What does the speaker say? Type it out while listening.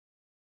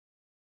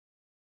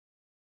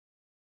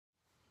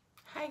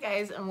Hi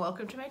guys, and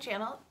welcome to my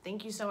channel.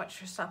 Thank you so much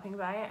for stopping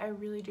by. I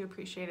really do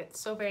appreciate it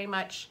so very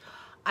much.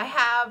 I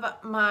have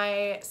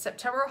my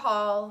September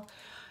haul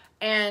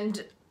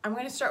and I'm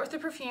going to start with the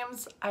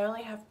perfumes. I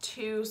only have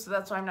two, so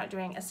that's why I'm not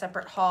doing a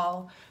separate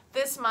haul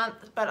this month,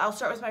 but I'll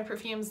start with my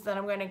perfumes, then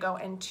I'm going to go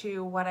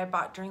into what I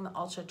bought during the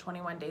Ulta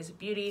 21 Days of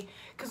Beauty,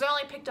 because I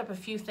only picked up a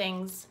few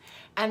things,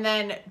 and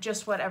then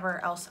just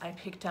whatever else I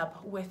picked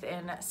up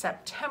within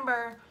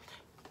September,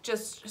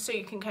 just so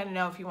you can kind of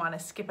know if you want to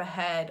skip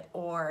ahead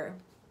or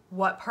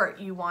what part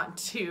you want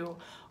to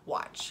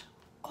watch.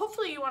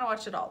 Hopefully you want to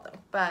watch it all though.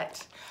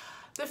 But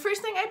the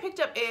first thing I picked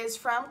up is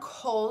from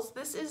Kohl's.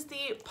 This is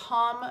the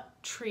Palm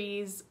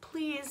Trees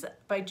Please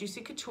by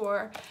Juicy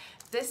Couture.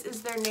 This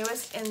is their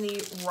newest in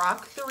the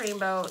Rock the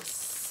Rainbow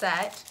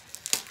set.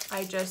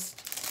 I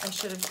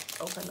should have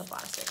opened the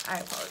plastic. I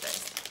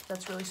apologize.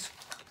 That's really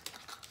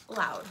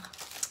loud.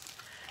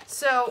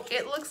 So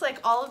it looks like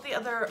all of the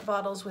other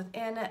bottles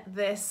within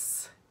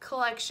this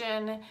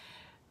collection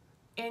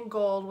in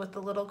gold with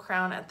the little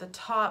crown at the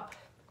top.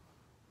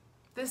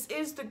 This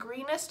is the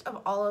greenest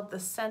of all of the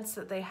scents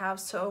that they have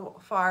so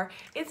far.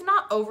 It's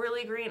not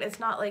overly green. It's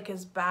not like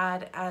as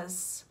bad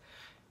as,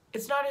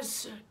 it's not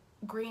as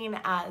green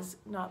as,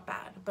 not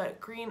bad,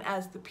 but green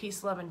as the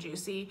Peace, Love, and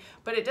Juicy,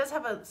 but it does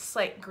have a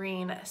slight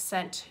green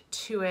scent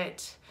to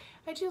it.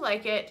 I do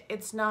like it.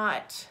 It's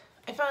not,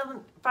 I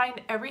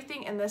find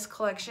everything in this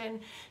collection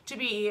to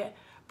be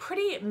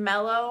pretty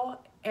mellow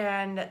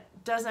and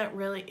isn't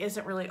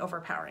really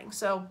overpowering.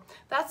 So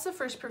that's the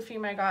first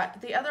perfume I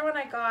got. The other one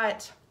I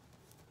got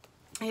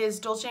is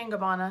Dolce &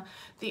 Gabbana,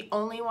 the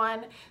only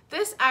one.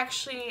 This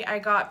actually I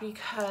got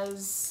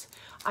because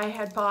I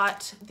had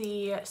bought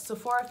the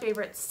Sephora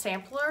Favorites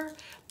sampler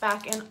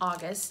back in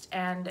August,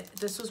 and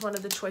this was one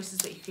of the choices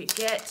that you could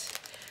get.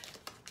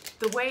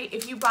 The way,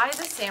 if you buy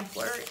the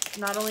sampler,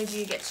 not only do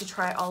you get to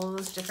try all of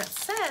those different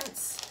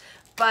scents,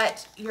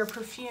 but your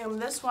perfume,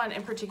 this one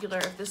in particular,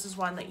 if this is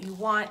one that you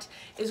want,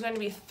 is going to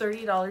be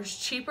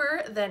 $30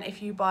 cheaper than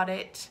if you bought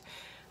it,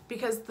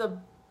 because the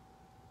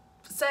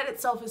set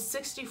itself is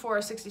 $64 or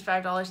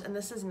 $65 and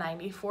this is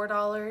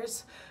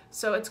 $94.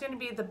 So it's going to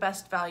be the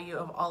best value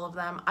of all of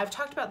them. I've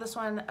talked about this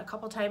one a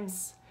couple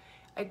times.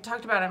 I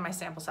talked about it on my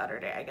sample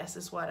Saturday, I guess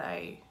is what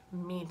I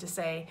mean to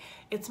say.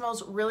 It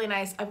smells really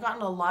nice. I've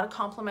gotten a lot of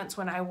compliments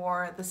when I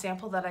wore the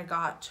sample that I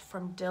got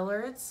from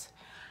Dillard's.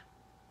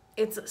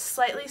 It's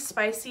slightly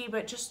spicy,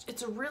 but just,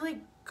 it's a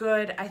really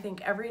good, I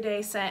think,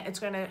 everyday scent. It's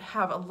going to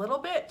have a little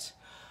bit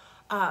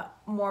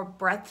more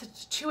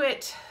breadth to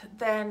it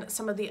than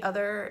some of the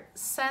other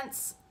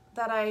scents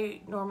that I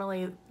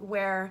normally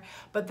wear,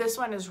 but this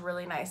one is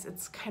really nice.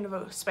 It's kind of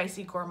a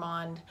spicy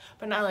gourmand,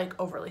 but not like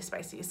overly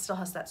spicy. It still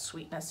has that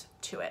sweetness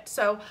to it.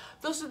 So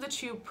those are the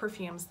two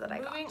perfumes that I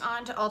got. Moving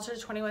on to Ulta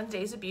 21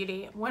 Days of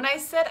Beauty. When I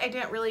said I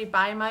didn't really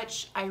buy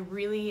much, I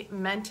really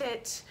meant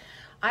it.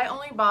 I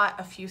only bought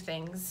a few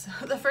things.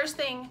 The first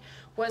thing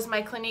was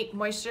my Clinique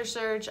Moisture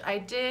Surge. I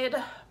did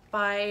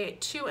buy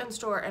two in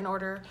store and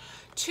order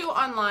two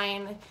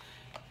online,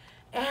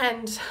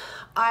 and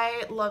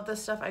I love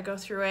this stuff. I go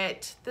through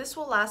it. This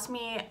will last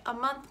me a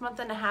month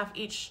and a half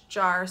each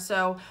jar,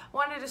 so I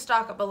wanted to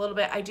stock up a little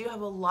bit. I do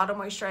have a lot of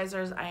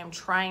moisturizers I am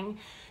trying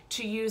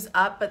to use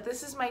up, but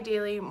this is my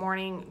daily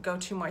morning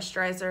go-to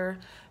moisturizer.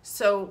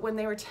 So when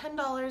they were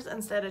 $10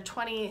 instead of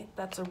 $20,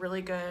 that's a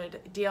really good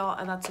deal,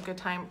 and that's a good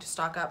time to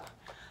stock up.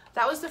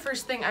 That was the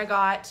first thing I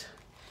got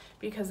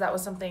because that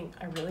was something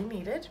I really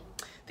needed.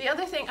 The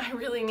other thing I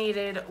really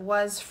needed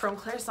was from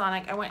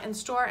Clairsonic. I went in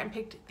store and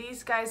picked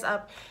these guys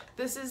up.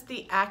 This is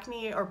the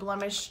acne or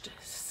blemished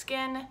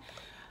skin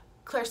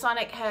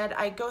Clairsonic head.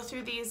 I go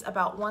through these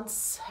about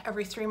once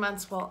every 3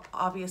 months. Well,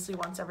 obviously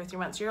once every 3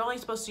 months. You're only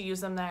supposed to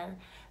use them there.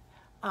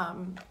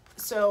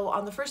 So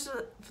on the first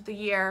of the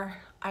year,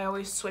 I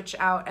always switch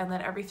out, and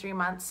then every 3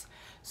 months.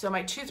 So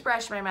my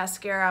toothbrush, my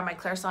mascara, my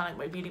Clairsonic,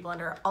 my beauty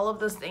blender, all of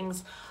those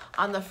things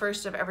on the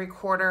first of every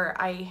quarter,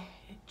 I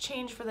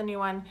change for the new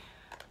one.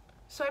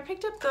 So I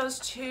picked up those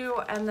two,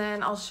 and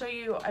then I'll show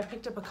you, I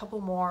picked up a couple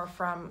more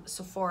from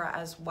Sephora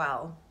as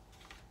well.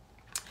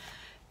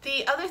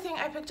 The other thing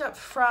I picked up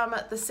from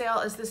the sale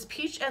is this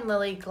Peach and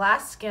Lily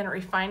Glass Skin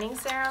Refining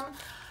Serum.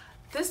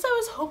 This I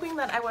was hoping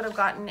that I would have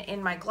gotten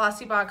in my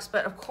glossy box,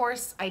 but of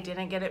course I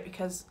didn't get it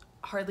because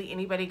hardly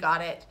anybody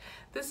got it.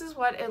 This is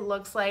what it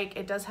looks like.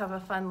 It does have a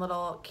fun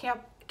little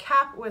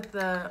cap with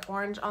the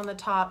orange on the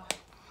top.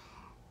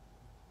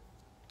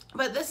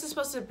 But this is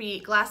supposed to be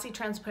glassy,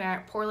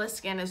 transparent, poreless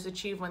skin is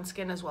achieved when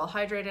skin is well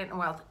hydrated and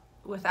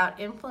without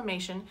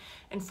inflammation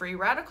and free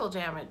radical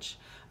damage.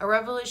 A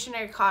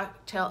revolutionary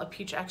cocktail of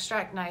peach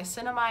extract,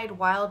 niacinamide,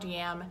 wild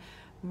yam,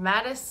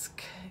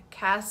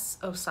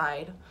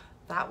 madecassoside,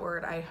 that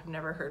word I have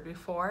never heard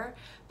before,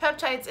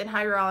 peptides and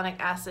hyaluronic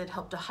acid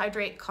help to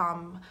hydrate,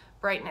 calm,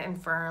 brighten,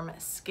 and firm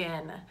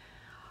skin.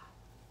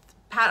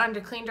 Pat on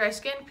to clean, dry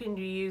skin can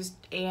be used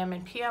AM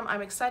and PM.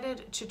 I'm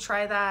excited to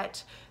try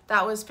that.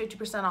 That was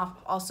 50%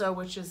 off also,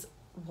 which is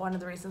one of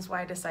the reasons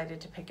why I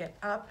decided to pick it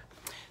up.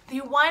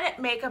 The one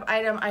makeup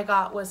item I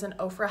got was an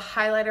Ofra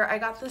highlighter. I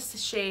got this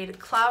shade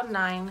Cloud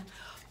 9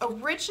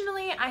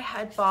 Originally, I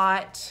had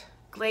bought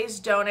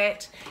Glazed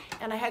Donut,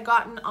 and I had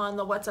gotten on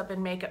the What's Up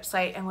in Makeup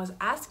site and was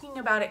asking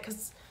about it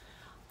because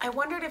I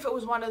wondered if it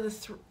was one of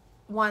the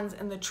ones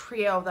in the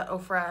trio that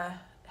Ofra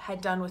had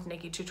done with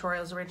Nikki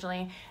Tutorials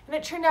originally, and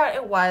it turned out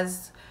it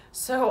was.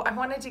 So I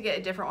wanted to get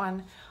a different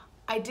one.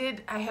 I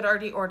had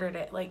already ordered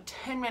it like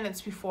 10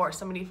 minutes before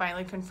somebody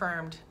finally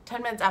confirmed.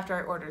 10 minutes after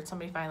I ordered,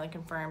 somebody finally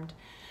confirmed.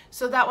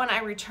 So that one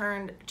I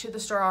returned to the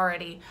store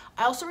already.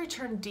 I also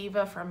returned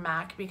Diva from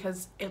MAC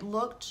because it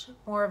looked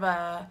more of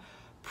a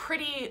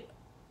pretty,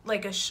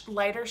 like a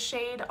lighter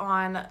shade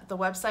on the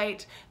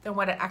website than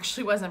what it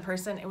actually was in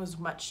person. It was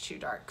much too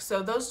dark.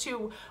 So those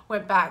two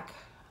went back.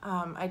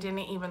 I didn't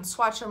even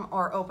swatch them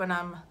or open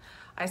them.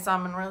 I saw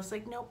them and was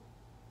like, nope,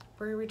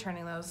 we're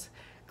returning those.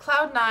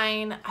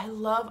 Cloud9, I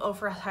love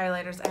Ofra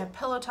highlighters. I have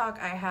Pillow Talk,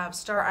 I have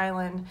Star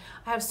Island,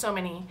 I have so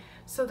many.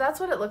 So that's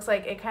what it looks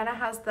like. It kind of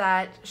has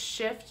that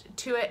shift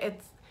to it.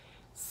 It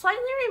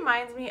slightly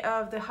reminds me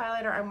of the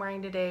highlighter I'm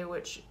wearing today,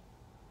 which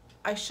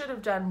I should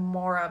have done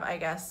more of, I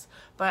guess,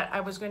 but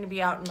I was going to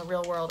be out in the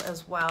real world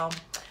as well.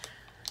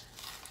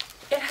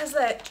 It has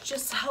that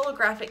just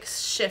holographic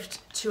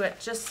shift to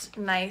it, just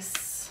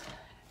nice.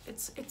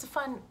 It's a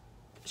fun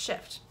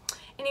shift.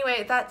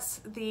 Anyway, that's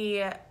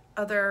the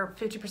other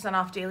 50%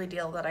 off daily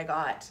deal that I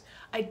got.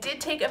 I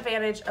did take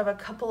advantage of a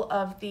couple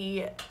of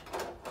the,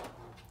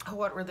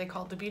 what were they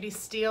called? The beauty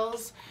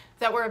steals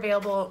that were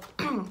available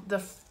the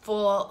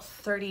full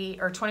 30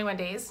 or 21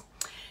 days.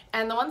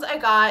 And the ones I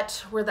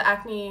got were the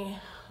acne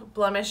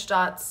blemish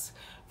dots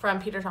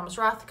from Peter Thomas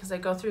Roth because I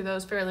go through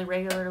those fairly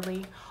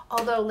regularly.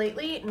 Although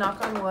lately,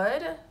 knock on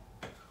wood,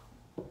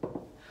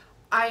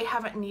 I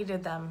haven't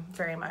needed them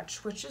very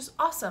much, which is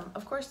awesome.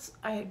 Of course,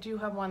 I do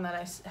have one that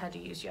I had to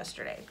use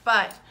yesterday,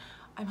 but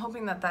I'm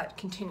hoping that that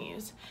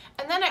continues.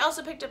 And then I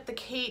also picked up the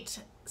Kate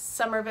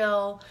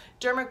Somerville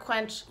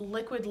DermaQuench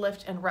Liquid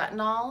Lift and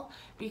Retinol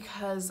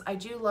because I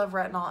do love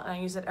retinol and I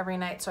use it every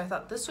night, so I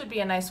thought this would be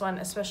a nice one,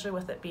 especially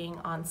with it being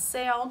on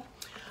sale.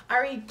 I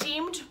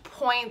redeemed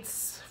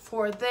points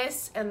for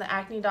this and the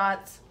acne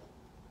dots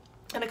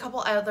and a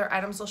couple other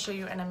items I'll show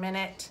you in a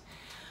minute.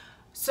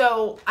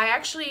 So I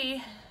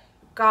actually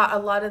got a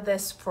lot of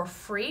this for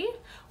free,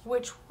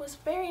 which was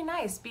very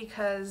nice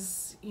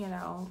because, you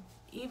know,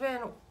 even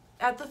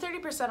at the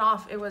 30%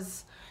 off, it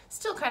was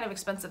still kind of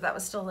expensive. That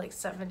was still like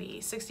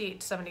 $68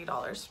 to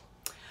 $70.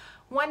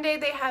 One day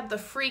they had the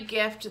free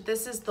gift.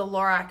 This is the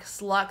Lorax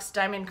Luxe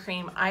Diamond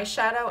Cream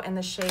eyeshadow in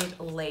the shade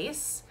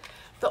Lace.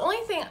 The only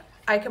thing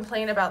I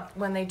complain about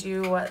when they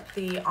do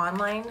the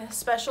online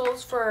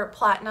specials for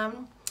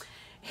platinum,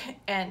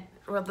 and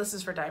well, this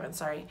is for diamond,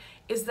 sorry,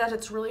 is that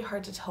it's really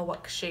hard to tell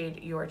what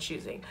shade you are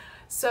choosing.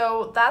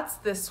 So that's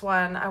this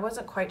one. I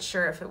wasn't quite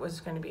sure if it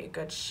was going to be a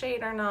good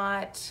shade or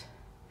not.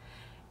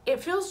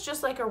 It feels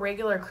just like a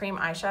regular cream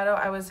eyeshadow.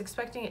 I was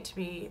expecting it to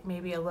be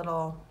maybe a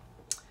little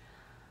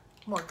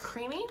more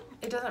creamy.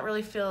 It doesn't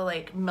really feel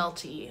like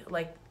melty.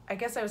 Like, I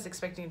guess I was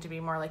expecting it to be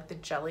more like the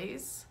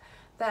jellies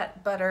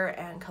that Butter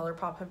and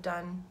ColourPop have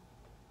done.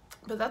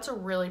 But that's a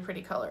really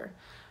pretty color.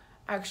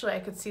 Actually, I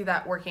could see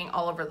that working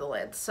all over the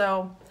lid.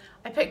 So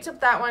I picked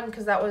up that one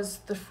because that was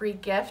the free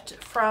gift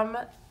from,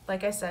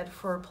 like I said,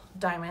 for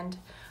Diamond.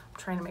 I'm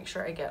trying to make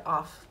sure I get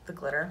off the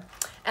glitter.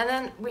 And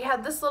then we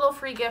had this little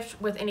free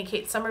gift with any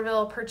Kate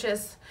Somerville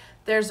purchase.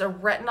 There's a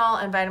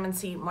retinol and vitamin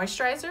C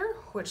moisturizer,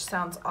 which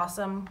sounds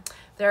awesome.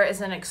 There is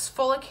an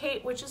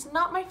exfoliate, which is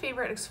not my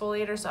favorite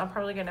exfoliator, so I'm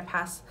probably going to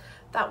pass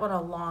that one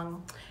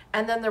along.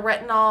 And then the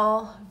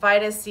retinol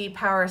Vita C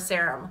Power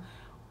Serum,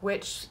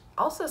 which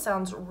also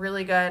sounds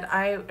really good.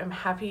 I am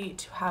happy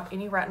to have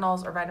any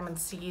retinols or vitamin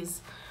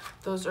C's.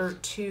 Those are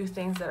two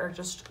things that are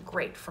just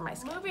great for my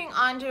skin. Moving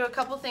on to a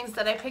couple things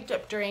that I picked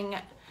up during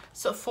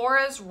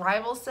Sephora's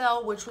rival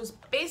sale, which was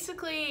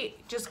basically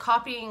just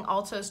copying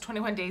Ulta's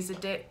 21 days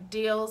of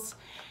deals.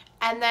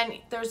 And then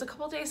there's a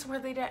couple days where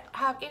they didn't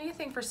have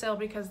anything for sale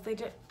because they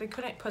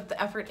couldn't put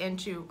the effort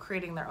into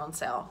creating their own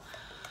sale.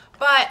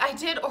 But I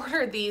did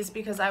order these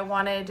because I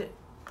wanted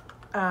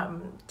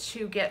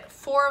to get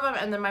 4 of them,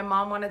 and then my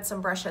mom wanted some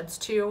brush heads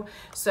too,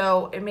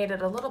 so it made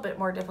it a little bit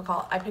more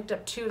difficult. I picked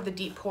up 2 of the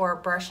deep pore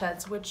brush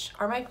heads, which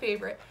are my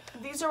favorite.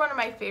 These are one of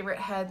my favorite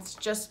heads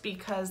just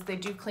because they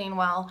do clean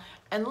well,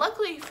 and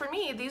luckily for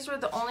me, these were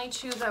the only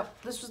 2 that,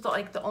 this was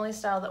the only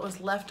style that was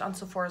left on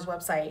Sephora's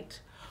website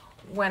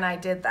when I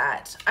did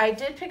that. I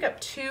did pick up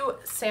 2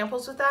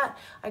 samples with that.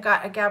 I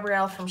got a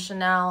Gabrielle from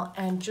Chanel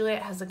and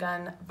Juliette Has a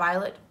Gun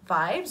Violet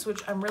Vibes,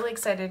 which I'm really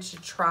excited to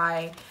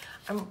try.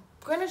 I'm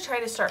going to try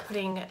to start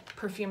putting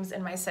perfumes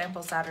in my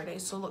sample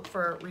Saturdays, so look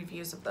for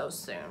reviews of those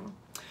soon.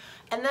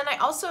 And then I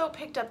also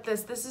picked up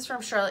this is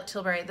from Charlotte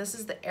Tilbury. This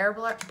is the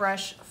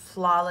Airbrush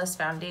Flawless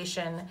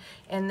Foundation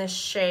in the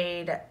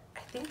shade, I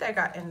think I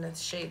got in the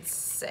shade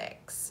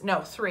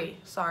 3,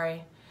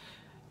 sorry.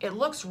 It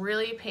looks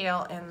really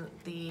pale in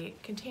the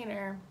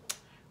container.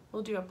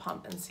 We'll do a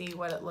pump and see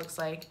what it looks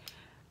like.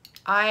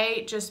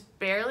 I just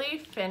barely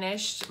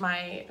finished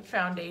my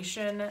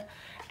foundation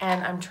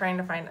and I'm trying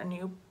to find a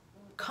new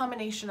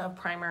combination of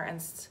primer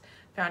and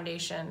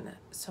foundation.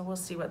 So we'll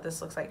see what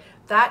this looks like.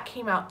 That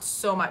came out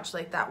so much,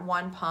 like that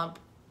one pump,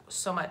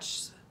 so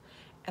much,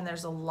 and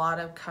there's a lot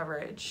of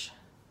coverage.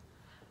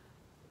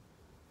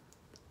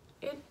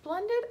 It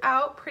blended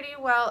out pretty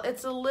well.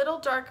 It's a little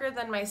darker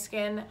than my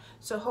skin,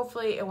 so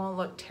hopefully it won't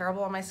look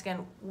terrible on my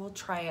skin. We'll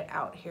try it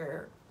out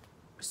here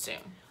soon.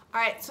 All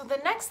right, so the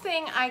next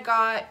thing I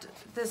got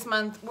this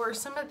month were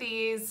some of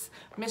these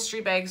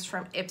mystery bags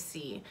from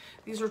Ipsy.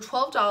 These were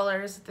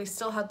 $12. They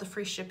still had the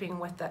free shipping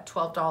with that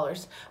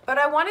 $12, but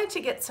I wanted to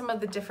get some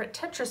of the different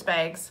Tetris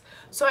bags,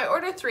 so I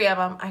ordered 3 of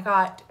them. I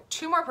got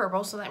 2 more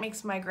purple, so that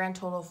makes my grand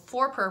total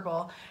 4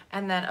 purple,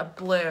 and then a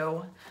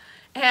blue.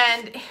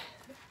 And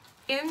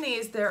in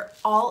these, they're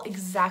all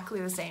exactly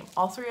the same.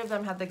 All 3 of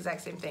them had the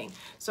exact same thing.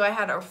 So I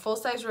had a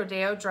full-size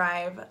Rodeo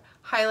Drive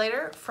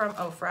highlighter from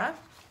Ofra,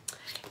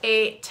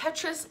 a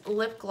Tetris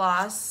lip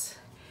gloss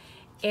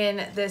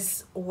in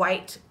this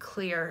white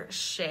clear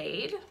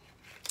shade.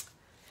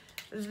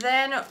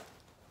 Then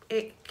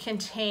it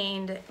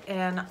contained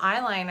an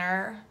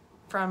eyeliner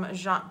from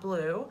Jean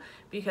Bleu,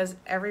 because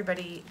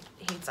everybody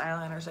hates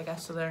eyeliners, I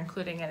guess, so they're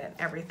including it in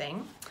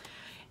everything.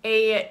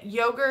 A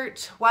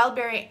yogurt, wild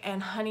berry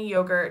and honey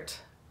yogurt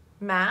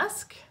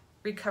mask,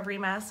 recovery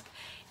mask,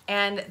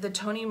 and the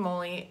Tony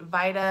Moly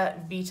Vita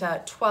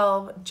Vita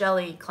 12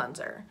 Jelly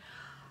Cleanser.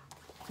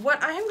 What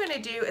I'm going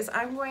to do is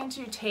I'm going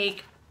to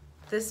take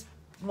this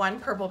one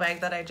purple bag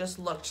that I just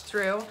looked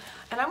through,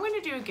 and I'm going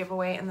to do a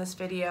giveaway in this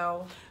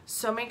video.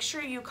 So make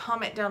sure you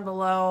comment down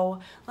below.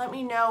 Let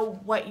me know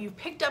what you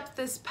picked up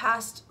this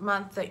past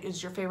month that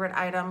is your favorite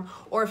item,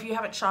 or if you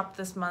haven't shopped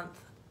this month,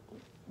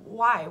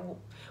 why?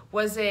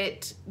 Was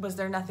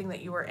there nothing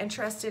that you were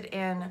interested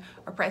in,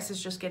 or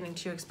prices just getting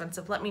too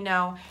expensive? Let me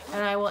know,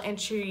 and I will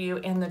enter you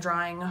in the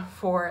drawing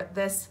for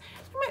this.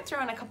 I might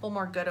throw in a couple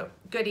more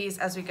goodies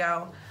as we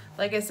go.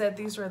 Like I said,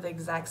 these were the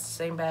exact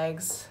same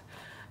bags,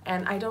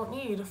 and I don't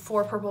need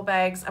 4 purple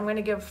bags. I'm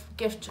gonna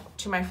gift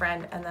to my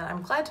friend, and then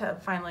I'm glad to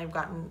finally have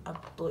gotten a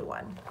blue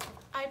one.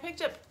 I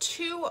picked up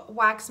 2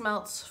 wax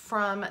melts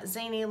from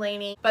Zany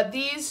Laney, but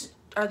these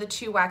are the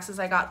 2 waxes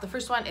I got. The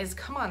first one is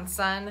Come On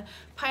Sun,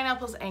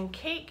 Pineapples and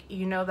Cake.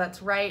 You know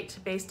that's right,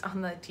 based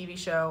on the TV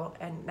show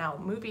and now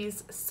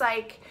movies,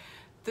 Psych.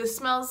 This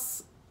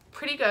smells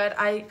pretty good.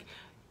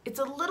 It's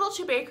a little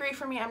too bakery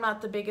for me. I'm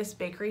not the biggest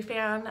bakery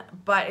fan,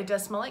 but it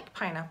does smell like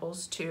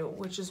pineapples too,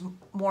 which is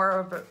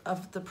more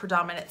of the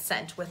predominant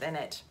scent within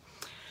it.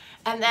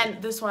 And then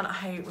this one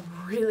I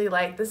really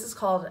like. This is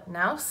called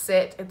Now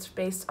Sit. It's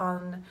based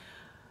on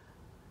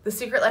The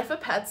Secret Life of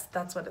Pets,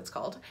 that's what it's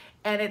called.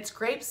 And it's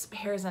grapes,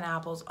 pears, and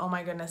apples. Oh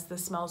my goodness,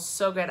 this smells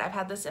so good. I've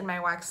had this in my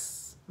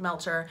wax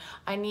melter.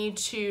 I need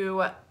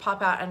to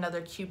pop out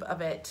another cube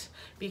of it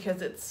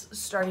because it's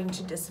starting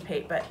to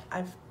dissipate, but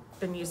I've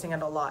been using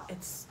it a lot.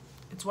 It's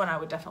one I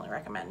would definitely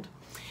recommend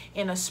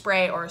in a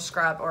spray or a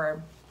scrub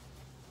or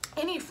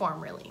any form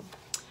really.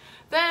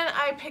 Then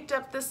I picked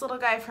up this little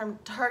guy from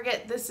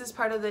Target. This is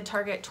part of the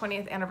Target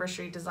 20th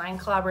anniversary design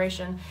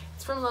collaboration.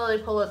 It's from Lily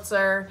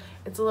Pulitzer.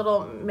 It's a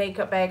little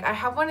makeup bag. I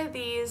have one of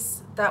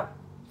these that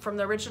from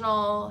the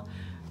original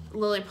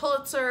Lily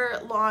Pulitzer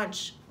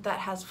launch that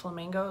has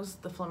flamingos,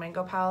 the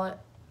flamingo palette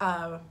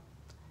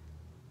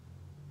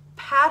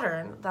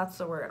pattern, that's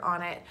the word,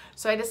 on it.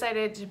 So I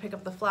decided to pick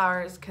up the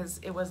flowers because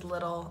it was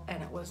little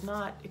and it was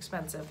not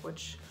expensive,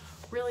 which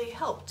really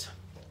helped.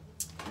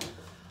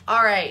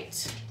 All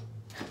right.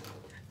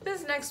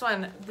 This next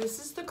one, this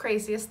is the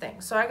craziest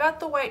thing. So I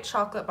got the white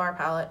chocolate bar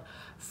palette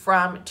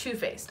from Too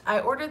Faced. I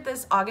ordered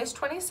this August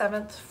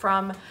 27th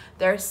from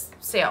their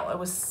sale. It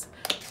was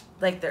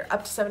like they're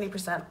up to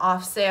 70%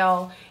 off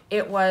sale.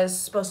 It was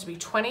supposed to be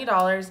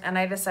 $20, and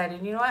I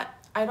decided, you know what?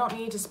 I don't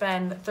need to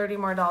spend $30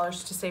 more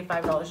to save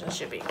 $5 in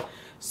shipping.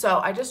 So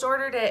I just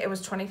ordered it. It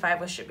was $25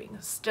 with shipping.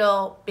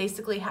 Still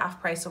basically half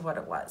price of what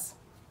it was.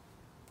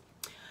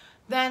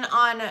 Then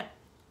on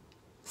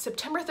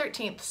September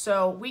 13th,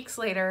 so weeks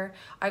later,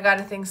 I got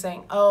a thing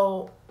saying,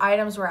 oh,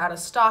 items were out of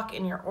stock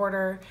in your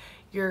order.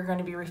 You're going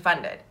to be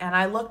refunded. And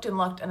I looked and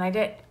looked, and I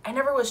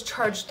never was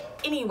charged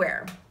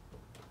anywhere.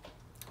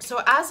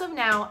 So as of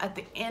now, at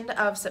the end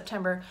of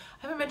September,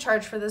 I haven't been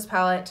charged for this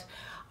palette.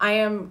 I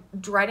am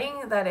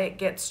dreading that it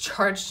gets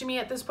charged to me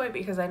at this point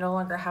because I no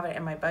longer have it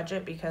in my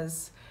budget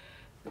because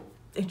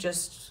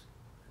it's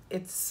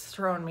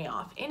thrown me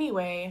off.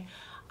 Anyway,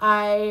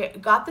 I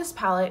got this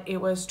palette. It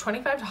was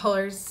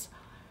 $25,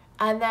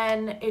 and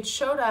then it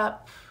showed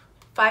up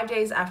 5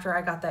 days after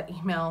I got that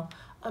email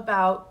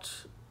about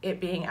it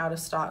being out of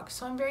stock.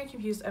 So I'm very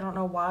confused. I don't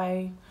know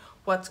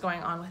what's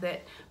going on with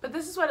it, but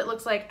this is what it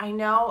looks like. I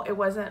know it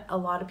wasn't a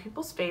lot of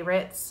people's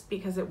favorites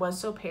because it was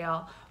so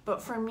pale,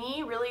 but for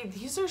me, really,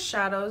 these are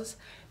shadows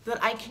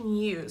that I can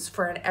use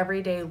for an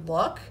everyday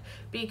look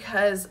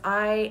because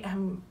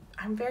I'm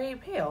very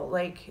pale.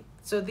 Like,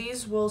 so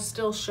these will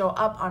still show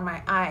up on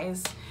my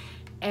eyes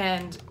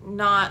and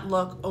not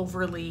look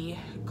overly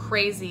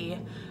crazy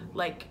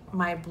like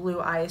my blue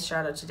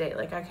eyeshadow today.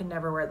 Like, I could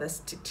never wear this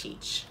to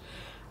teach.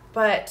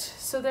 But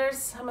so there's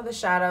some of the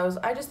shadows.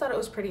 I just thought it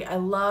was pretty. I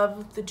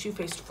love the Too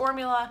Faced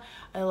formula.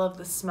 I love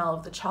the smell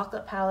of the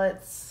chocolate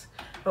palettes,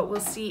 but we'll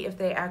see if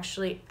they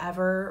actually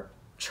ever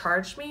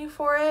charge me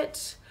for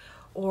it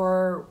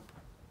or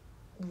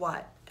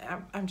what.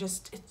 I'm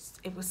just,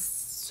 it was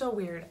so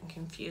weird and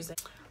confusing.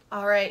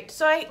 All right,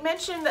 so I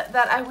mentioned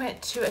that I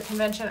went to a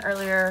convention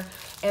earlier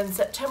in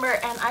September,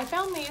 and I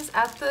found these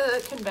at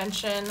the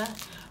convention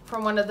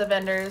from one of the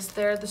vendors.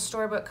 They're the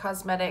Storybook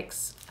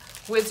Cosmetics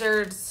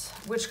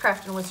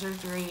Witchcraft and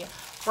Wizardry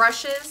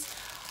brushes.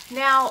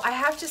 Now, I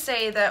have to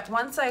say that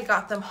once I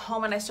got them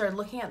home and I started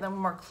looking at them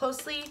more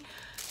closely,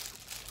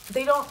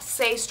 they don't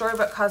say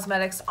Storybook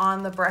Cosmetics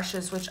on the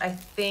brushes, which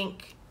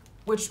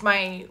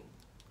my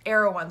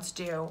Arrow ones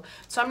do.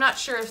 So I'm not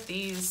sure if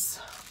these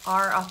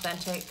are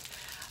authentic,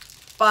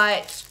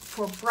 but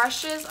for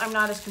brushes, I'm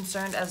not as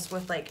concerned as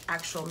with like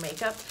actual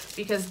makeup,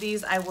 because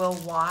these I will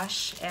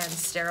wash and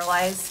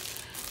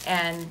sterilize,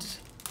 and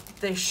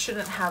they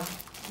shouldn't have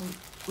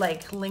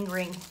like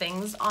lingering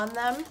things on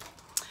them.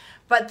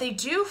 But they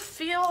do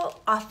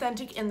feel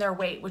authentic in their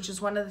weight, which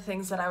is one of the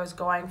things that I was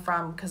going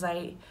from, because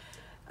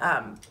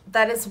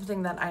that is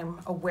something that I'm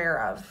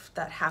aware of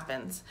that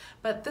happens.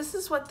 But this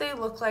is what they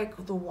look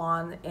like, the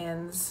wand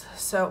ends.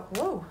 So,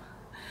 whoa,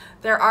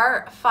 there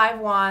are 5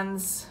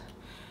 wands.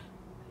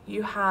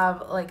 You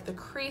have like the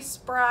crease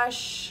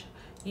brush,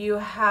 you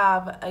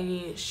have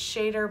a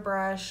shader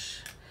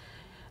brush,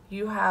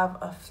 you have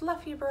a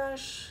fluffy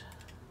brush,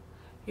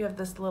 you have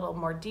this little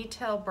more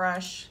detail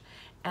brush,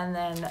 and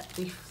then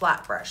the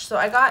flat brush. So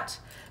I got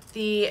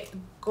the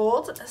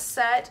gold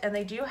set, and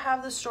they do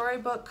have the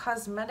Storybook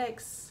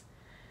Cosmetics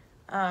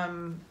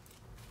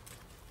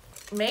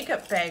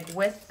makeup bag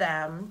with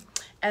them.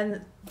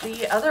 And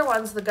the other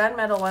ones, the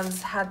gunmetal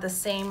ones, had the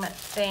same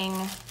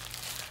thing.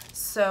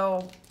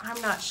 So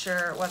I'm not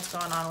sure what's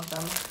going on with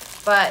them,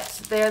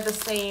 but they're the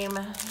same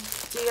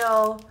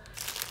deal.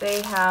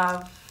 They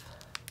have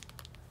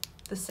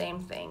the same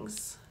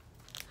things.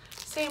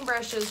 Same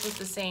brushes with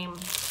the same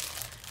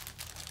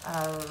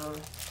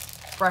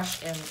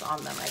brush ends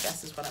on them, I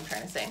guess is what I'm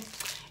trying to say.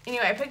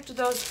 Anyway, I picked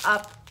those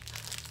up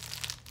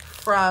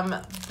from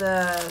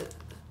the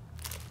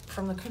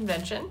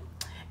convention.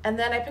 And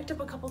then I picked up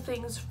a couple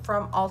things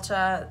from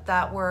Ulta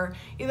that were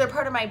either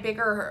part of my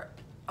bigger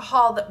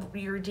haul that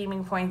were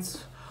redeeming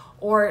points,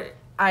 or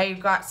I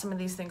got some of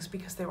these things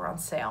because they were on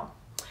sale.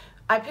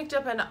 I picked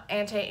up an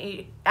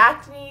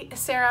anti-acne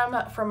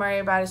serum from Honey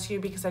and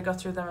Ebates because I go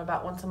through them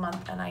about once a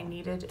month and I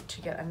needed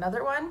to get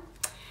another one.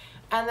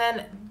 And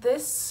then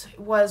this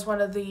was one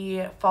of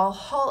the fall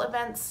haul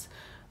events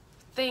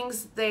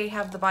things. They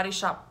have the Body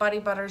Shop Body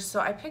Butters, so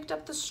I picked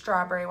up the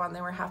strawberry one.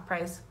 They were half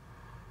price.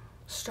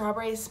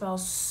 Strawberry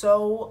smells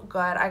so good.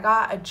 I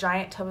got a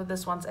giant tub of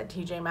this once at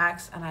TJ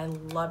Maxx and I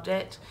loved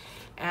it.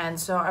 And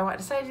so I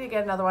decided to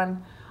get another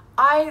one.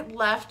 I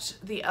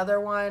left the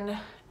other one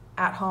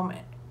at home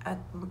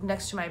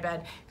next to my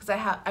bed because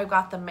I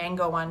got the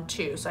mango one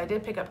too. So I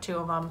did pick up 2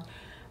 of them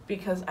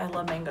because I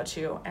love mango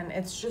too, and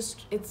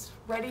it's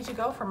ready to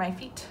go for my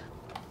feet.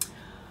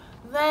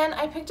 Then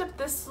I picked up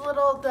this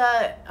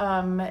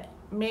the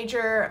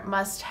major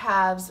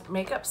must-haves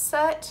makeup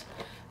set.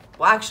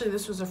 Well, actually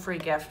this was a free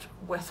gift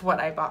with what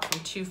I bought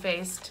from Too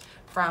Faced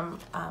from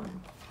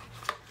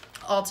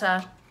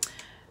Ulta.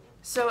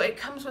 So it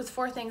comes with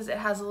 4 things. It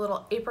has a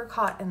little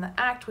apricot in the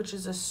act, which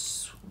is a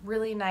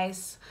really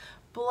nice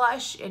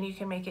blush, and you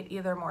can make it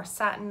either more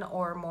satin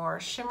or more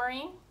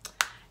shimmery.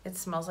 It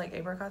smells like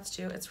apricots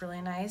too. It's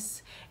really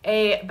nice.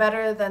 A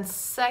Better Than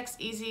Sex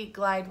Easy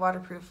Glide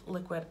Waterproof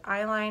Liquid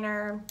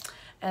Eyeliner,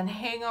 and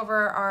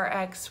Hangover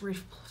RX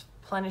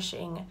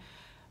Replenishing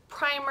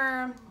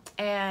Primer,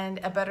 and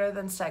a Better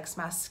Than Sex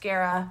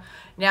Mascara.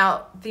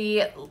 Now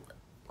the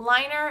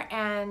liner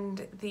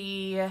and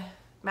the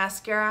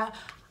mascara,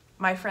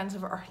 my friends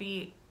have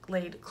already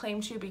laid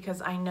claim to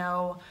because I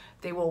know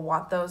they will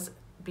want those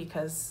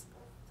because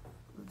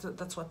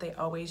that's what they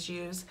always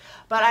use.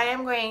 But I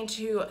am going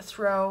to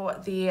throw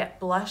the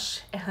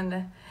blush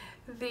and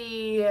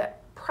the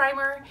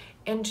primer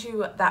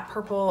into that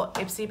purple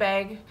Ipsy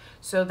bag,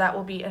 so that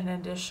will be an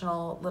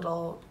additional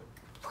little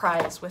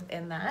prize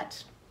within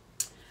that.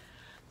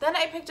 Then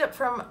I picked up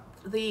from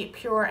the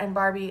Pure and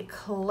Barbie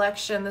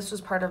collection. This was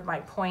part of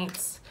my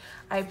points.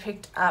 I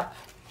picked up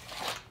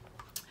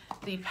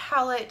the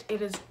palette.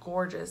 It is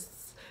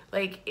gorgeous.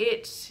 Like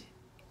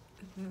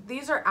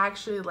these are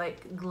actually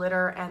like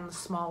glitter and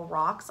small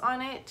rocks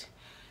on it.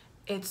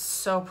 It's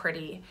so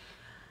pretty.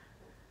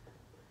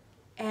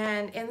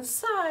 And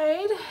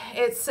inside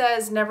it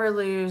says never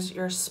lose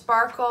your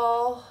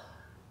sparkle.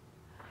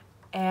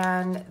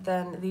 And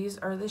then these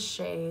are the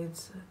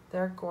shades.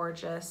 They're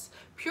gorgeous.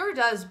 Pure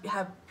does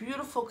have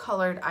beautiful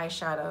colored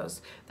eyeshadows.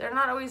 They're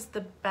not always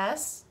the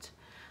best,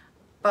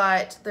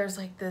 but there's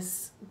like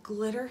this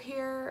glitter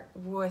here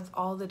with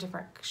all the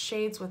different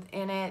shades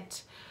within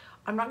it.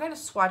 I'm not going to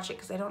swatch it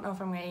because I don't know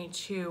if I'm going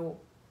to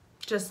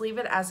just leave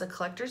it as a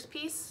collector's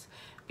piece,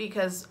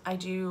 because I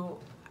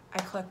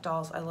collect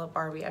dolls. I love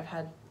Barbie. I've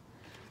had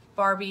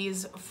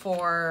Barbies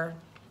for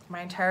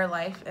my entire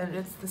life, and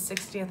it's the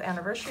 60th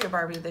anniversary of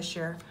Barbie this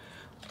year,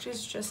 which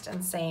is just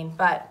insane.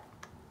 But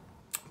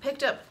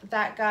picked up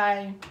that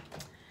guy.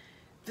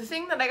 The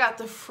thing that I got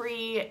the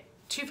free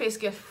Too Faced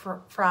gift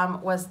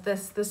from was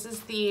this. This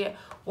is the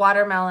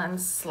watermelon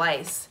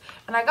slice,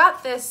 and I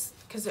got this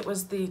because it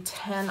was the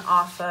 10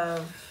 off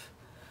of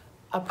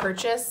a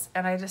purchase,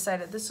 and I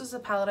decided this was the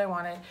palette I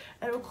wanted.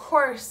 And of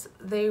course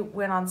they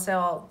went on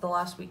sale the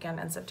last weekend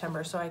in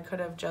September, so I could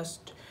have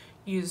just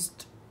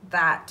used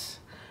that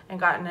and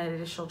gotten an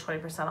additional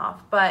 20%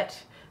 off.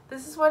 But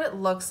this is what it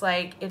looks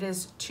like. It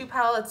is 2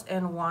 palettes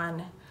in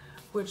one,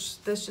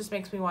 which this just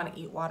makes me want to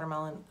eat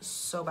watermelon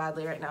so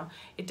badly right now.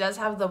 It does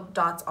have the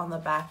dots on the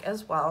back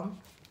as well.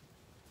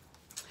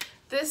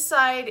 This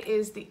side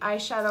is the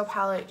eyeshadow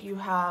palette. You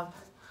have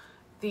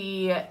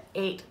the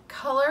 8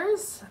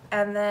 colors,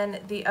 and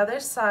then the other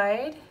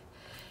side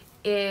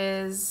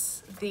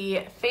is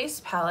the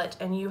face palette,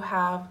 and you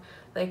have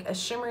like a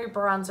shimmery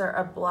bronzer,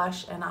 a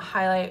blush, and a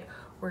highlight.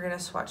 We're gonna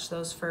swatch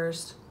those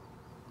first.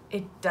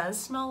 It does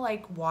smell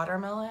like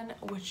watermelon,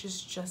 which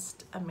is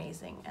just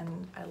amazing,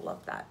 and I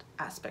love that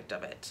aspect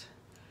of it.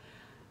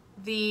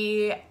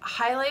 The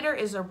highlighter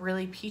is a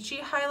really peachy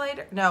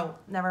highlighter. No,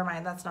 never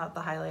mind, that's not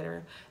the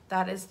highlighter.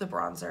 That is the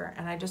bronzer,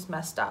 and I just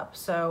messed up.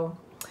 So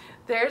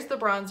there's the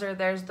bronzer,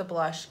 there's the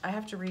blush. I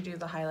have to redo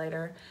the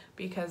highlighter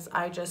because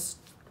I just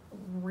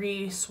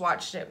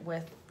re-swatched it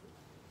with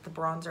the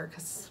bronzer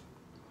because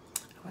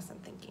I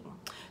wasn't thinking.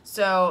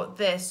 So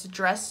this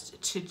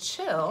Dressed to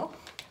Chill,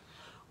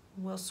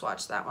 we'll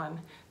swatch that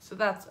one. So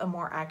that's a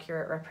more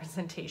accurate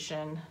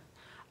representation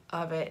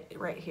of it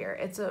right here.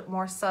 It's a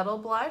more subtle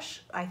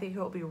blush. I think it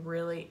will be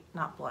really,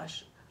 not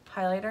blush,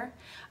 highlighter.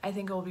 I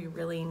think it will be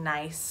really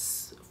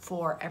nice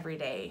for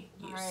everyday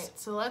use. All right,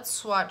 so let's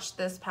swatch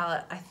this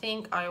palette. I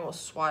think I will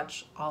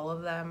swatch all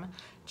of them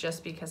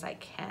just because I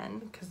can,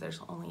 because there's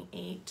only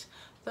 8.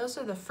 Those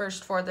are the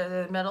first 4.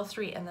 They're the middle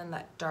 3, and then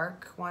that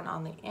dark one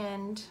on the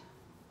end.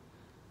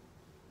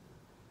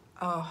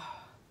 Oh,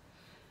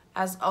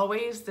 as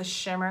always, the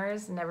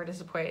shimmers never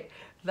disappoint.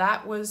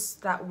 That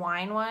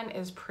wine one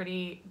is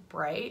pretty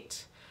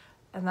bright,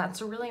 and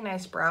that's a really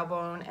nice brow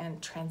bone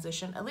and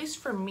transition. At least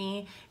for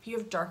me, if you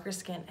have darker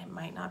skin, it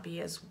might not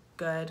be as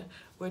good,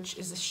 which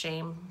is a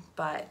shame,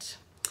 but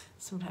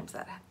sometimes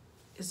that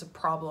is a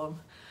problem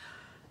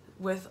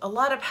with a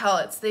lot of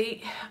palettes.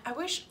 I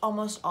wish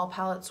almost all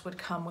palettes would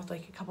come with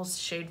like a couple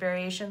shade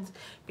variations,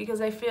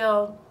 because I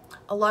feel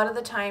a lot of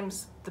the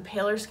times the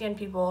paler skin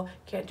people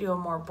can't do a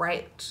more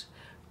bright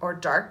or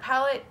dark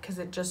palette because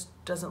it just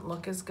doesn't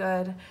look as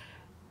good,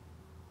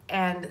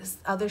 and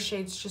other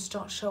shades just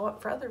don't show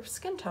up for other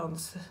skin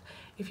tones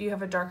if you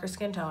have a darker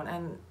skin tone,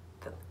 and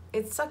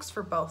it sucks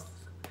for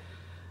both.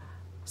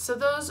 So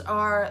those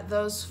are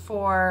those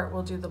 4.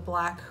 We'll do the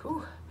black.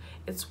 Ooh,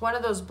 it's one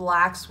of those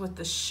blacks with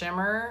the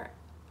shimmer,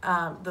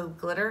 the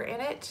glitter in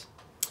it.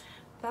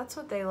 That's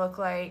what they look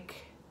like.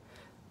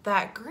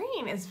 That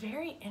green is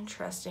very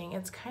interesting.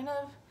 It's kind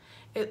of,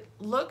 it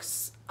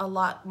looks a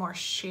lot more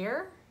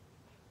sheer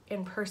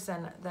in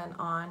person than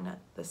on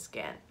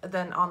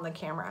the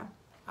camera.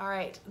 All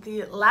right,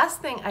 the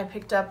last thing I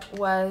picked up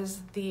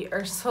was the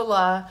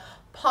Ursula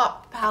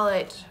Pop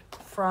palette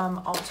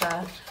from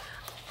Ulta.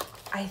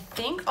 I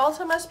think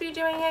Ulta must be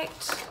doing it.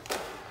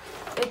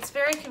 It's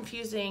very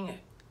confusing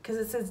because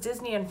it says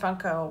Disney and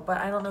Funko, but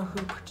I don't know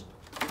who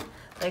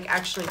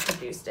actually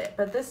produced it.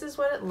 But this is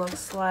what it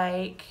looks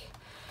like.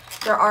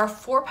 There are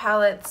 4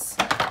 palettes.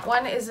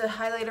 One is a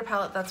highlighter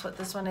palette. That's what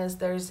this one is.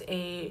 There's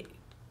a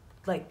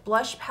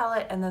blush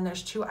palette, and then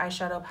there's 2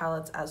 eyeshadow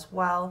palettes as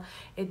well.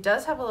 It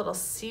does have a little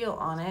seal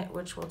on it,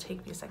 which will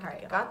take me a second. All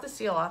right, I got the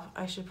seal off.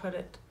 I should put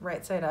it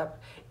right side up.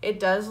 It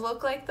does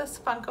look like the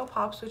Funko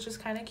Pops, which is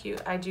kind of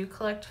cute. I do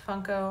collect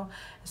Funko,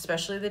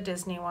 especially the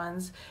Disney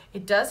ones.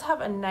 It does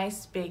have a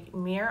nice big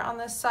mirror on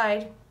this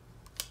side,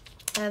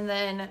 and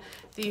then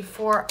the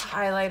 4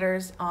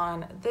 highlighters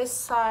on this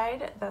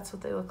side. That's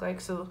what they look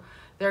like. So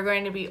they're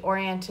going to be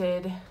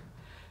oriented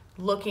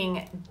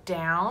looking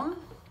down,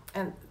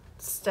 and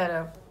instead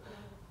of,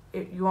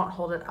 you won't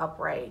hold it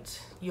upright,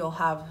 you'll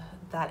have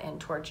that in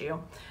towards you.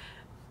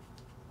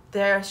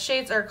 Their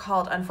shades are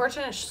called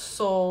Unfortunate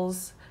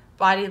Souls,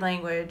 Body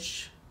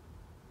Language,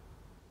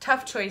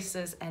 Tough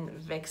Choices, and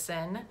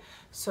Vixen.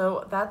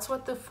 So that's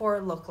what the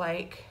 4 look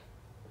like.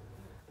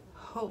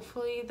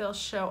 Hopefully they'll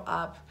show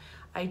up.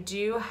 I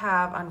do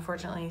have,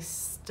 unfortunately,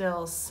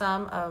 still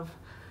some of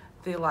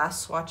the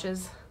last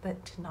swatches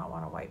that did not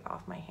want to wipe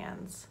off my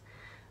hands.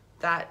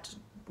 That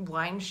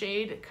wine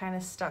shade kind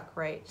of stuck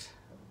right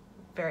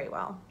very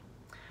well.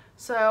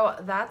 So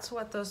that's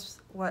what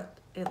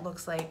it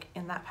looks like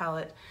in that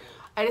palette.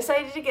 I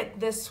decided to get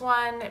this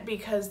one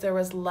because there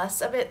was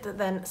less of it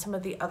than some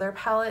of the other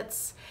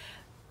palettes.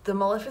 The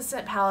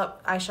Maleficent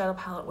eyeshadow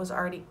palette was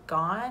already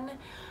gone,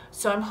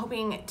 so I'm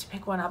hoping to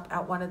pick one up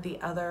at one of the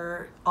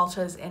other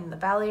Ultas in the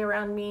valley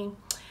around me.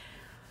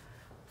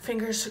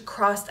 Fingers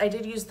crossed. I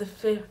did use the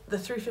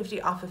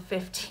 $3.50 off of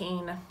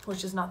 15,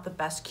 which is not the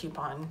best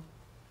coupon.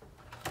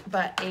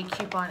 but a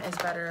coupon is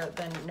better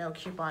than no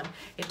coupon.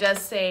 It does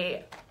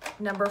say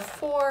number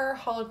 4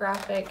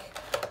 holographic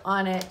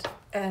on it,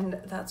 and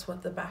that's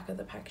what the back of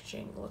the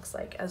packaging looks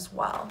like as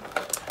well.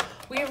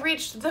 We've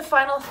reached the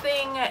final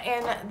thing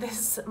in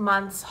this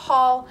month's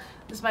haul.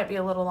 This might be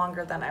a little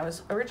longer than I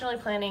was originally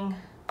planning.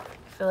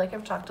 I feel like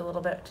I've talked a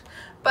little bit,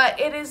 but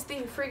it is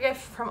the free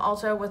gift from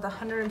Ulta with a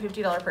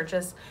 $150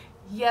 purchase.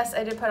 Yes,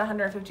 I did put a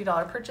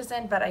 $150 purchase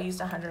in, but I used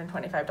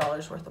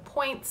 $125 worth of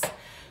points.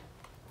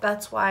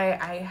 That's why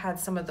I had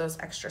some of those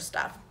extra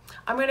stuff.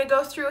 I'm gonna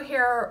go through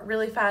here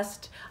really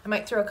fast. I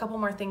might throw a couple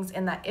more things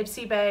in that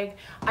Ipsy bag.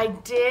 I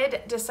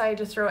did decide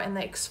to throw in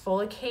the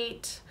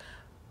exfoliate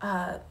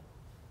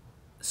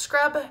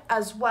scrub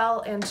as well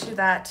into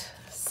that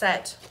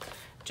set,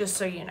 just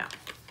so you know.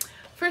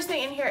 First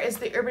thing in here is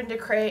the Urban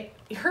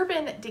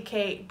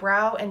Decay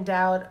Brow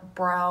Endowed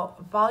Brow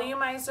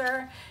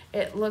Volumizer.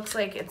 It looks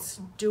like it's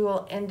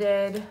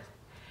dual-ended,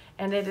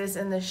 and it is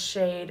in the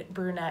shade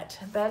Brunette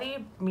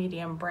Betty,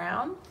 medium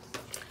brown.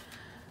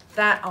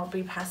 That I'll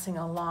be passing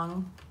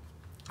along.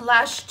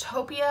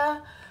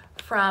 Lashtopia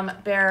from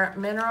Bare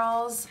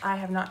Minerals. I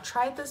have not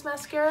tried this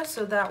mascara,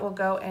 so that will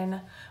go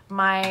in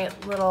my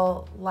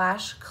little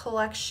lash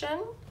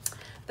collection.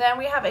 Then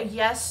we have a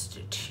Yes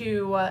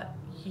to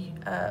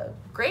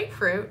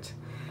Grapefruit.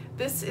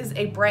 This is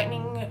a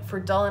brightening for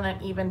dull and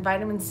uneven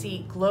vitamin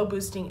C glow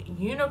boosting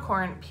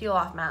unicorn peel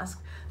off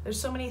mask. There's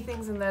so many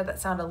things in there that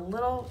sound a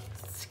little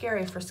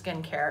scary for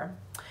skincare.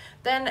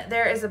 Then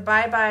there is a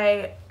Bye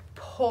Bye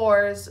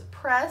Pores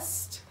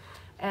Pressed,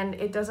 and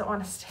it doesn't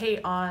want to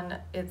stay on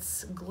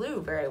its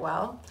glue very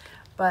well,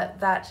 but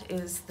that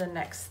is the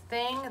next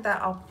thing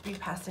that I'll be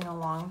passing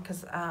along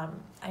because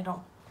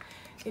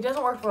it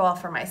doesn't work well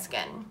for my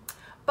skin.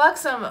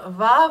 Buxom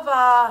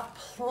Vava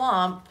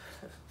Plump.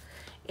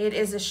 It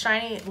is a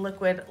shiny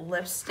liquid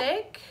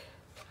lipstick.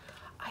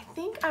 I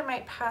think I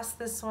might pass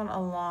this one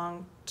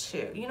along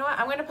too. You know what?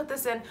 I'm going to put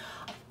this in.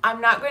 I'm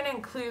not going to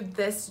include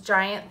this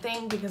giant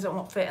thing because it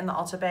won't fit in the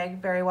Ulta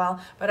bag very well,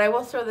 but I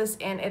will throw this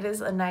in. It is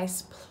a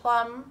nice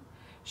plum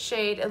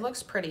shade. It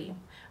looks pretty,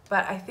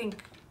 but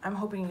I'm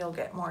hoping you'll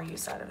get more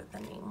use out of it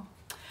than me.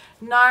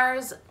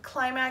 NARS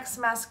Climax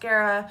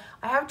Mascara.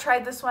 I have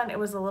tried this one. It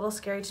was a little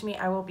scary to me.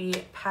 I will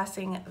be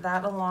passing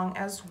that along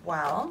as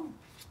well.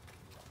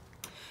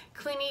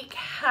 Clinique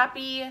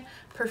Happy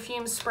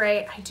Perfume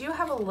Spray. I do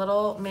have a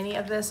little mini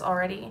of this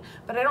already,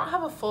 but I don't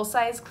have a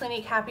full-size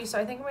Clinique Happy, so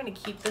I think I'm going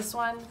to keep this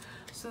one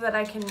so that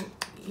I can,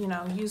 you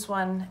know, use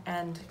one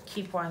and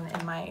keep one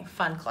in my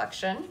fun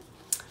collection.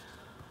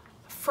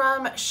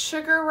 From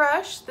Sugar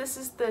Rush, this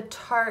is the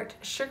Tarte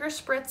Sugar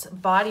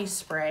Spritz Body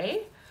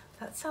Spray.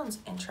 That sounds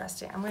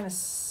interesting. I'm going to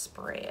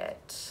spray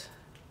it.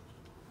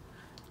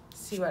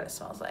 See what it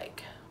smells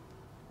like.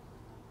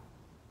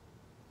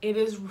 It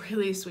is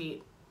really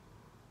sweet.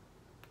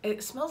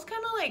 It smells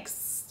kind of like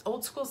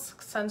old school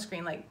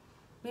sunscreen, like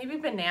maybe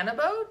Banana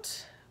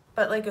Boat,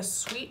 but like a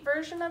sweet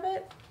version of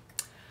it.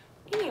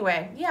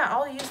 Anyway, yeah,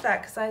 I'll use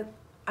that because I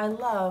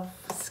love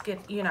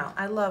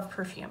I love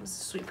perfumes,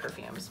 sweet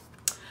perfumes.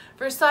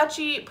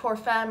 Versace Pour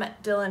Femme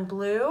Dylan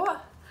Blue.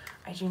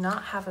 I do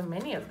not have a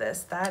mini of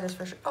this, that is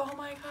for sure. Oh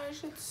my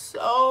gosh, it's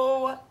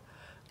so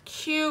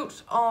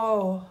cute.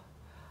 Oh,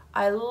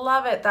 I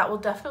love it. That will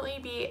definitely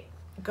be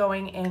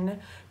going in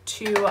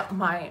to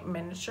my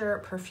miniature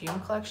perfume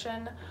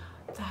collection.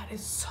 That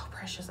is so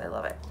precious. I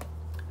love it.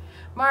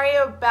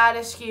 Mario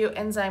Badescu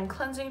Enzyme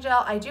Cleansing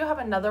Gel. I do have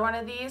another one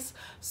of these,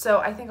 so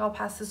I think I'll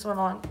pass this one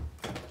along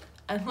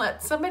and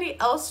let somebody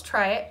else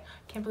try it.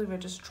 Can't believe I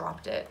just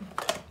dropped it.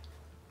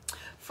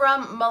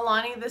 From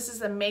Milani, this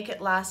is a Make It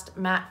Last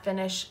Matte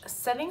Finish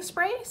Setting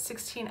Spray,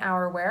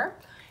 16-hour wear.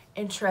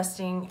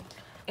 Interested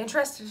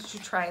to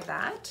try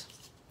that.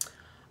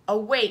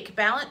 Awake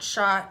Balance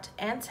Shot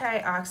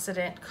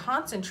Antioxidant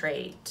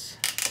Concentrate.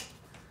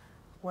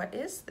 What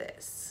is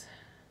this?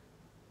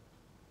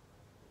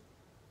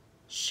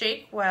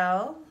 Shake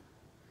well,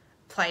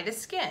 apply to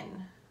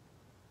skin.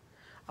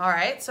 All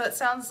right, so it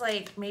sounds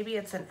like maybe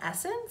it's an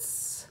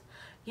essence.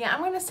 Yeah,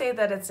 I'm gonna say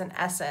that it's an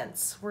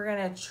essence. We're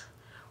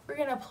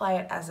gonna apply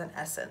it as an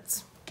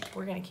essence.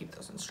 We're gonna keep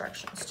those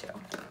instructions too.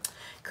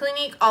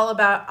 Clinique All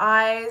About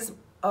Eyes.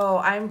 Oh,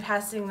 I'm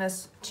passing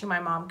this to my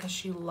mom because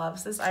she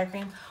loves this eye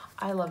cream.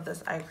 I love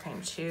this eye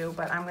cream too,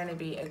 but I'm gonna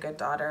be a good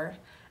daughter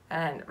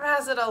and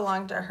pass it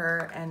along to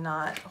her and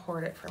not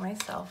hoard it for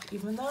myself,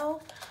 even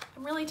though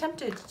I'm really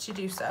tempted to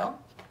do so.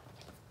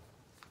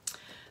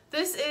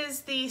 This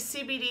is the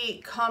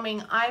CBD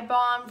Calming Eye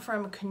Balm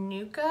from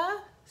Canuka,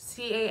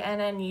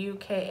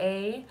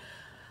 C-A-N-N-U-K-A.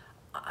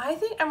 I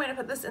think I'm gonna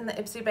put this in the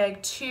Ipsy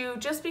bag too,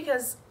 just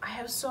because I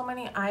have so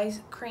many eye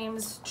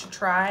creams to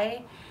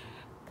try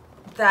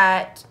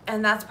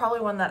and that's probably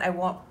one that I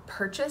won't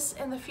purchase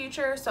in the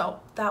future,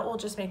 so that will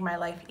just make my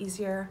life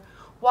easier.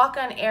 Walk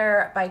on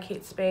Air by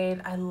Kate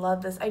Spade. I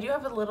love this. I do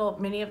have a little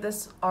mini of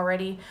this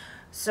already,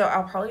 so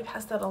I'll probably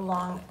pass that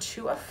along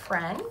to a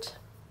friend.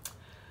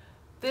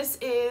 This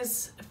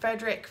is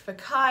Frederic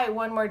Fekkai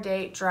One More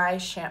Day Dry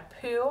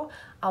Shampoo.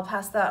 I'll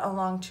pass that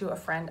along to a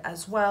friend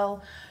as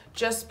well,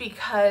 just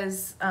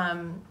because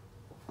I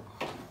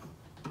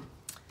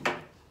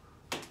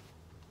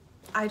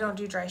don't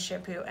do dry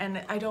shampoo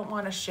and I don't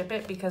want to ship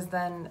it because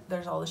then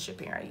there's all the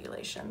shipping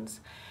regulations.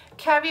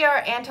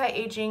 Caviar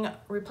Anti-Aging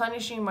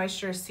Replenishing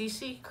Moisture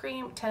CC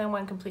Cream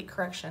 10-in-1 Complete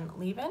Correction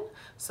Leave-In.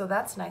 So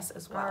that's nice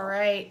as well. All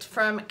right,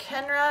 from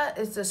Kenra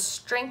is the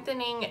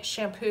Strengthening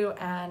Shampoo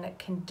and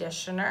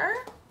Conditioner.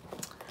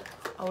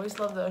 Always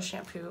love those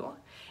shampoo.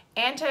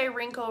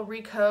 Anti-Wrinkle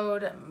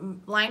Recode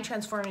Line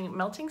Transforming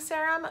Melting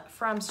Serum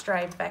from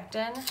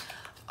Strivectin.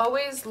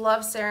 Always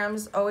love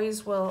serums.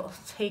 Always will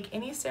take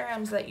any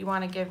serums that you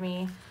want to give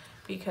me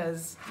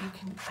because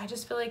I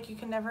just feel like you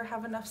can never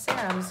have enough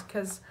serums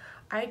because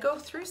I go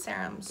through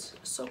serums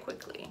so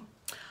quickly.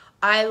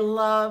 I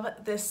love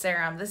this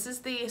serum. This is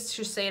the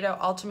Shiseido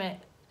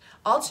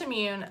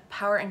Ultimune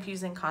Power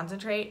Infusing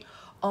Concentrate.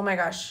 Oh my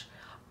gosh.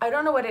 I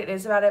don't know what it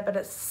is about it, but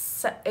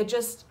it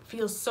just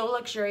feels so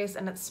luxurious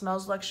and it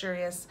smells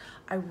luxurious.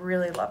 I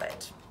really love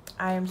it.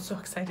 I am so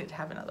excited to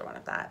have another one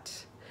of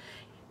that.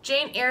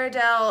 Jane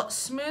Iredale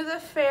Smooth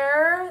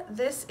Affair.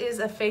 This is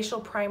a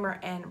facial primer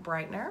and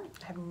brightener.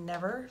 I've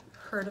never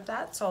heard of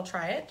that, so I'll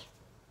try it.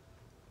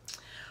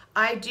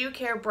 I Do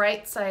Care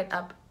Bright Side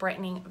Up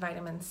Brightening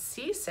Vitamin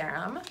C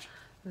Serum.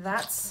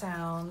 That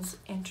sounds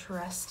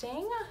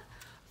interesting.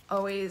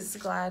 Always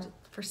glad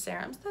for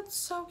serums. That's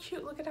so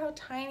cute. Look at how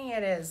tiny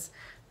it is.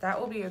 That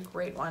will be a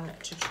great one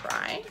to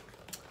try.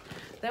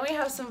 Then we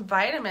have some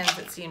vitamins,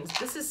 it seems.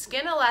 This is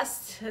Skin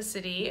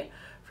Elasticity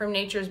from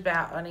Nature's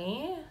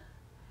Bounty.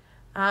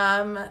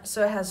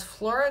 So it has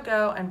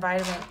Flora-Go and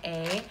vitamin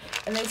A,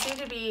 and they seem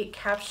to be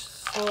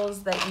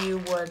capsules that you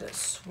would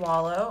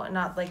swallow,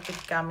 not like the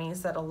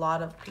gummies that a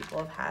lot of people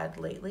have had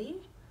lately.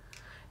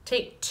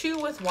 Take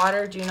 2 with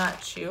water, do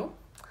not chew.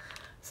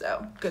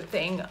 So good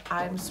thing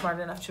I'm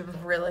smart enough to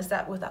realize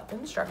that without the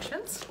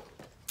instructions.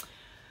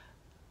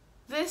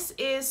 This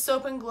is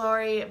Soap and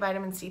Glory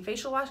Vitamin C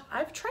Facial Wash.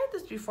 I've tried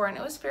this before and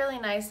it was fairly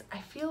nice. I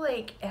feel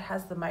like it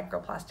has the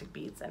microplastic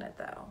beads in it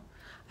though.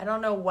 I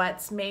don't know what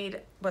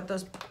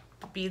those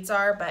beads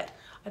are, but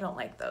I don't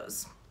like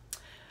those.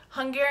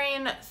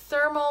 Hungarian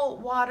Thermal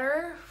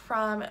Water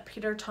from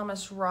Peter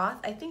Thomas Roth.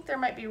 I think there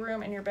might be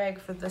room in your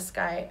bag for this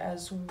guy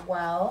as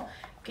well.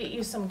 Get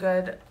you some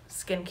good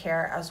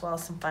skincare as well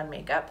as some fun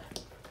makeup.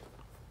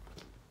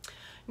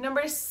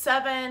 Number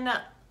 7,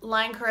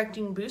 Line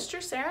Correcting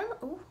Booster Serum.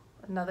 Ooh,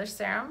 another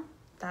serum.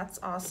 That's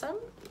awesome.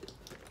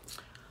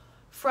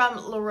 From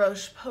La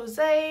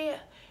Roche-Posay,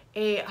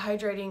 a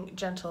hydrating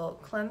gentle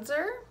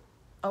cleanser.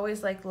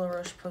 Always like La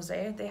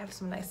Roche-Posay. They have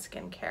some nice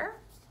skincare.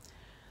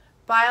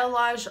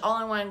 Biolage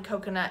All-in-One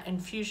Coconut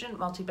Infusion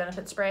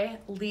Multi-Benefit Spray.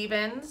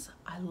 Leave-ins.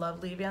 I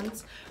love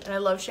leave-ins. And I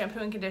love shampoo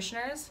and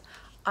conditioners.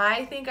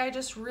 I think I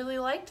just really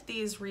liked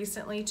these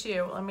recently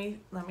too. Let me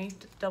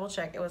double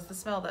check. It was the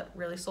smell that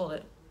really sold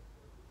it.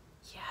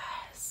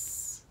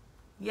 Yes.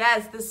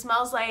 Yes, this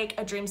smells like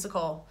a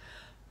dreamsicle.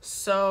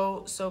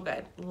 So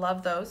good.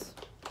 Love those.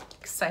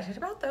 Excited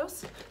about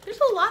those. There's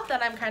a lot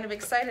that I'm kind of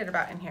excited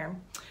about in here.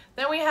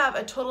 Then we have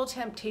a Total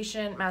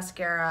Temptation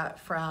mascara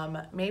from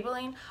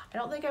Maybelline. I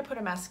don't think I put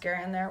a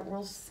mascara in there.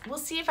 We'll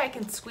see if I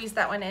can squeeze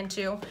that one in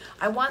too.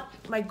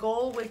 My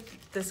goal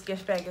with this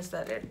gift bag is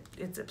that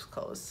it zips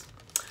closed.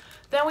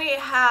 Then we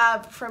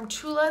have from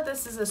Tula,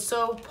 this is a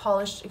So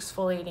Polished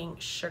Exfoliating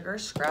Sugar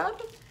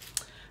Scrub.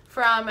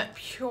 From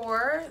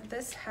Pure,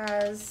 this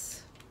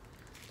has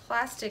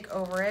plastic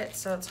over it,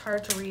 so it's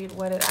hard to read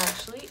what it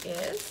actually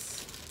is.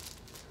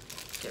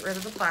 Get rid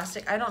of the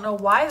plastic. I don't know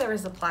why there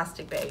is a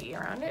plastic baggie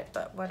around it,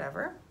 but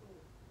whatever.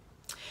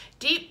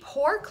 Deep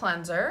Pore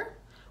Cleanser.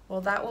 Well,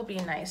 that will be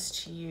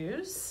nice to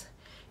use.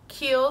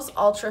 Kiehl's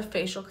Ultra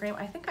Facial Cream.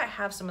 I think I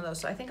have some of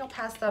those, so I think I'll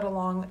pass that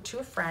along to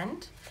a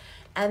friend.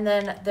 And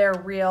then their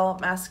Real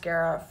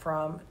Mascara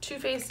from Too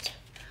Faced.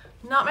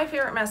 Not my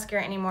favorite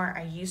mascara anymore.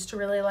 I used to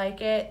really like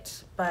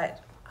it,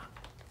 but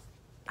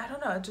I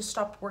don't know, it just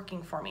stopped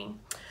working for me.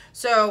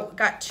 So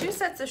got 2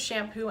 sets of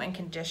shampoo and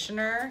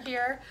conditioner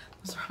here.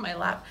 Those are on my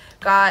lap.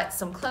 Got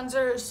some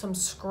cleansers, some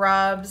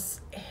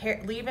scrubs,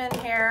 leave-in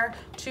hair,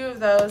 2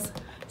 of those.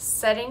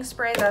 Setting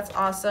spray, that's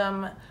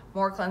awesome.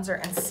 More cleanser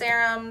and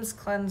serums.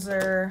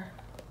 Cleanser.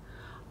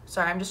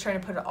 Sorry, I'm just trying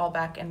to put it all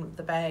back in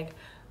the bag.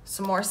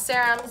 Some more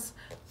serums.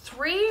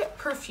 3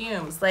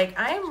 perfumes. Like,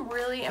 I am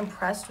really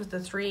impressed with the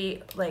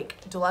 3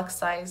 like deluxe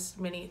size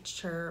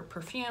miniature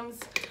perfumes.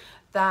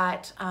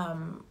 That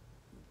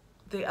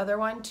the other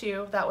one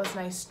too, that was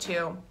nice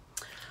too.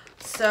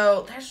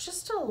 So there's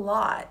just a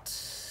lot.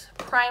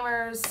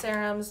 Primers,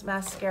 serums,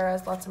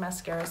 mascaras, lots of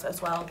mascaras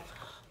as well.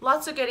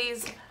 Lots of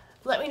goodies.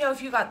 Let me know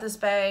if you got this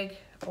bag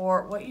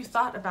or what you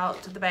thought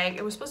about the bag.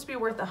 It was supposed to be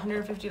worth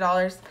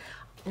 $150.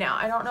 Now,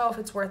 I don't know if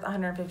it's worth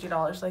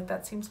 $150. Like,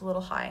 that seems a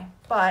little high,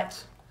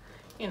 but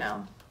you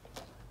know,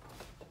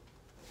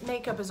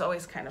 makeup is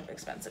always kind of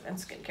expensive in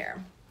skincare.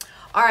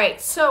 All right,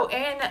 so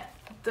in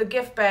the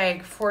gift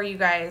bag for you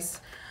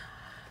guys,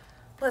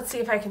 let's see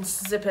if I can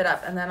zip it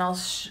up and then I'll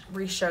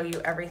re-show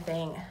you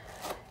everything.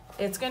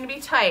 It's going to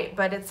be tight,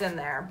 but it's in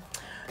there.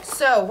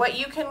 So what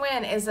you can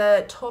win is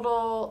a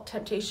Total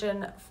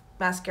Temptation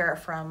mascara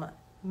from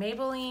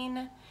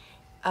Maybelline,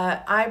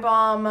 eye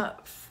balm,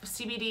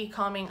 CBD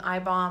calming eye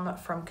balm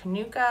from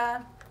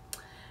Kanuka,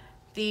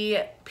 the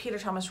Peter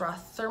Thomas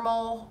Roth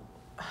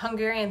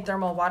Hungarian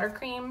thermal water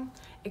cream,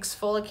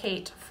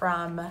 exfoliate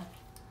from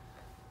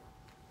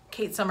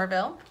Kate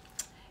Somerville,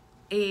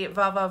 a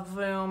Vava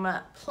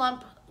Voom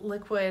plump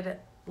liquid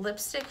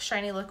lipstick,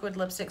 shiny liquid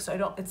lipstick,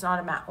 so it's not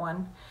a matte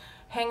one,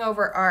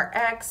 Hangover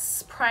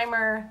RX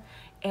primer,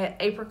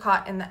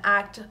 apricot in the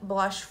Act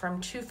blush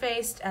from Too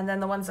Faced, and then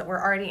the ones that were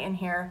already in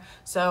here,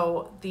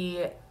 so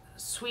the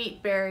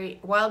sweet berry,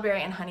 wild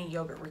berry and honey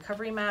yogurt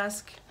recovery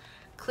mask,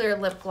 clear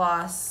lip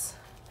gloss,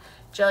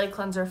 jelly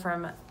cleanser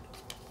from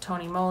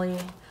Tony Moly,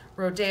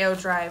 Rodeo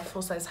Dry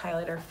full-size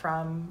highlighter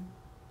from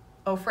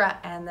Ofra,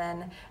 and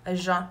then a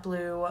Jaunt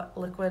Blue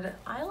liquid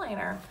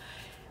eyeliner.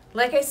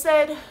 Like I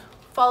said,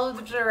 follow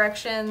the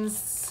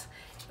directions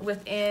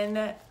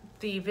within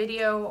the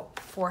video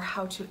for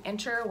how to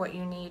enter, what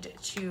you need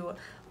to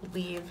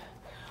leave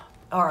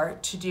or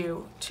to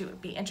do to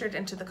be entered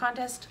into the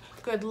contest.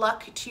 Good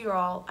luck to you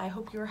all. I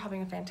hope you're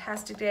having a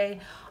fantastic day.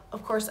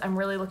 Of course, I'm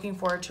really looking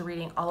forward to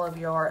reading all of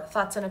your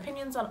thoughts and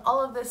opinions on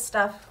all of this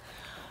stuff.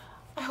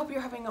 I hope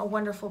you're having a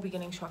wonderful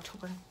beginning to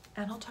October,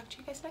 and I'll talk to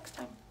you guys next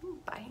time.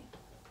 Bye.